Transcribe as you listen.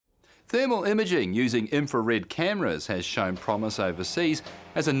Thermal imaging using infrared cameras has shown promise overseas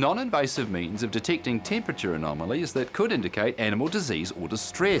as a non-invasive means of detecting temperature anomalies that could indicate animal disease or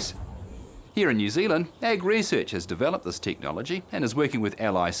distress. Here in New Zealand, AgResearch has developed this technology and is working with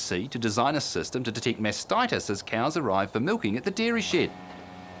LIC to design a system to detect mastitis as cows arrive for milking at the dairy shed.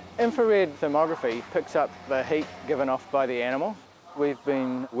 Infrared thermography picks up the heat given off by the animal. We've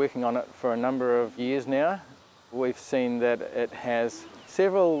been working on it for a number of years now. We've seen that it has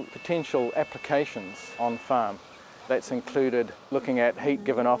several potential applications on farm. That's included looking at heat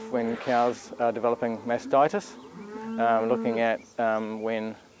given off when cows are developing mastitis, looking at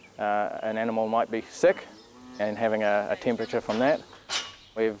when an animal might be sick and having a temperature from that.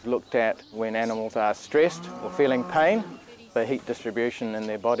 We've looked at when animals are stressed or feeling pain, the heat distribution in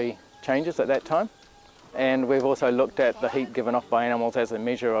their body changes at that time. And we've also looked at the heat given off by animals as a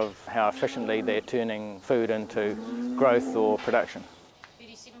measure of how efficiently they're turning food into growth or production.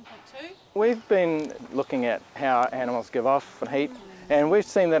 37.2. We've been looking at how animals give off heat, and we've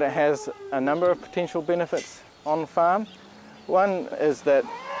seen that it has a number of potential benefits on farm. One is that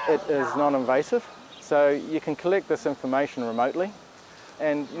it is non-invasive, so you can collect this information remotely.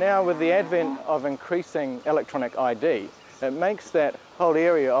 And now with the advent of increasing electronic ID, it makes that whole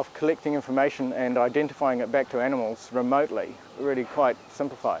area of collecting information and identifying it back to animals remotely really quite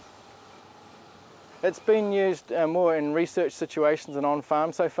simplified. It's been used more in research situations and on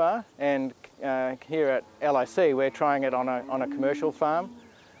farm so far, and here at LIC we're trying it on a commercial farm.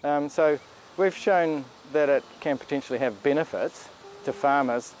 So we've shown that it can potentially have benefits to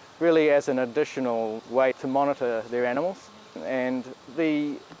farmers really as an additional way to monitor their animals. And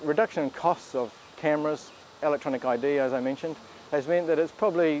the reduction in costs of cameras, electronic ID, as I mentioned, has meant that it's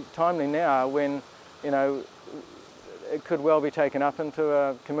probably timely now when, it could well be taken up into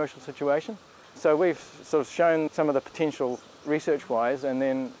a commercial situation. So we've sort of shown some of the potential research-wise, and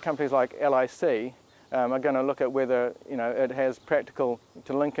then companies like LIC are going to look at whether, it has practical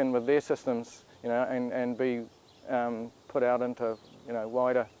to link in with their systems, and be put out into,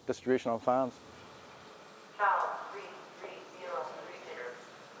 wider distribution on farms.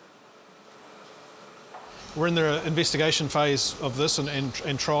 We're in the investigation phase of this and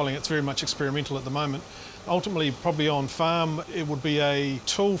trialling. It's very much experimental at the moment. Ultimately, probably on farm, it would be a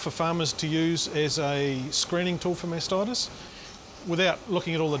tool for farmers to use as a screening tool for mastitis. Without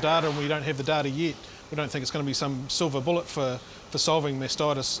looking at all the data, and we don't have the data yet, we don't think it's going to be some silver bullet for solving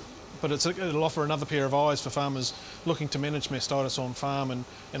mastitis, but it'll offer another pair of eyes for farmers looking to manage mastitis on farm,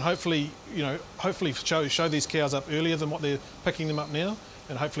 and hopefully, hopefully show these cows up earlier than what they're picking them up now,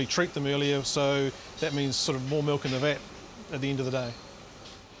 and hopefully treat them earlier, so that means sort of more milk in the vat at the end of the day.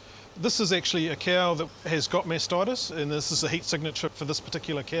 This is actually a cow that has got mastitis, and this is a heat signature for this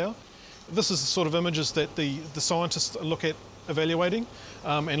particular cow. This is the sort of images that the scientists look at evaluating,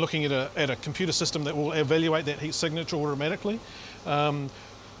 and looking at a computer system that will evaluate that heat signature automatically.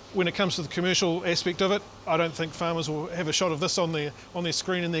 When it comes to the commercial aspect of it, I don't think farmers will have a shot of this on their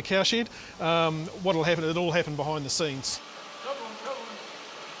screen in their cow shed. What'll happen, it'll all happen behind the scenes.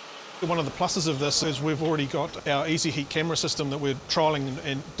 One of the pluses of this is we've already got our Easy Heat camera system that we're trialling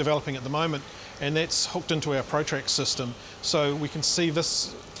and developing at the moment, and that's hooked into our ProTrack system. So we can see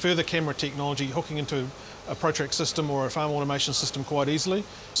this further camera technology hooking into a ProTrack system or a farm automation system quite easily.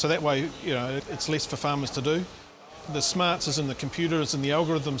 So that way, it's less for farmers to do. The smarts is in the computers and the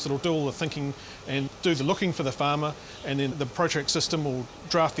algorithms that'll do all the thinking and do the looking for the farmer, and then the ProTrack system will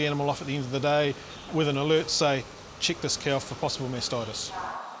draft the animal off at the end of the day with an alert, say, check this cow for possible mastitis.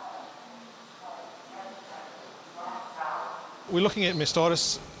 We're looking at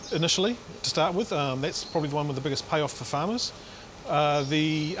mastitis initially to start with. That's probably the one with the biggest payoff for farmers.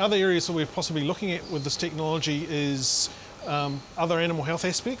 The other areas that we're possibly looking at with this technology is other animal health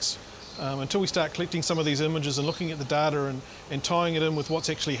aspects. Until we start collecting some of these images and looking at the data and tying it in with what's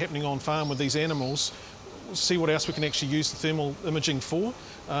actually happening on farm with these animals, see what else we can actually use the thermal imaging for.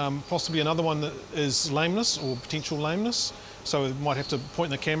 Possibly another one that is lameness or potential lameness. So we might have to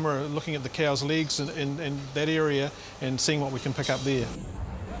point the camera looking at the cow's legs in that area and seeing what we can pick up there.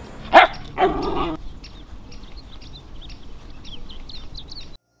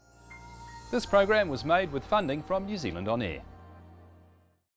 This program was made with funding from New Zealand On Air.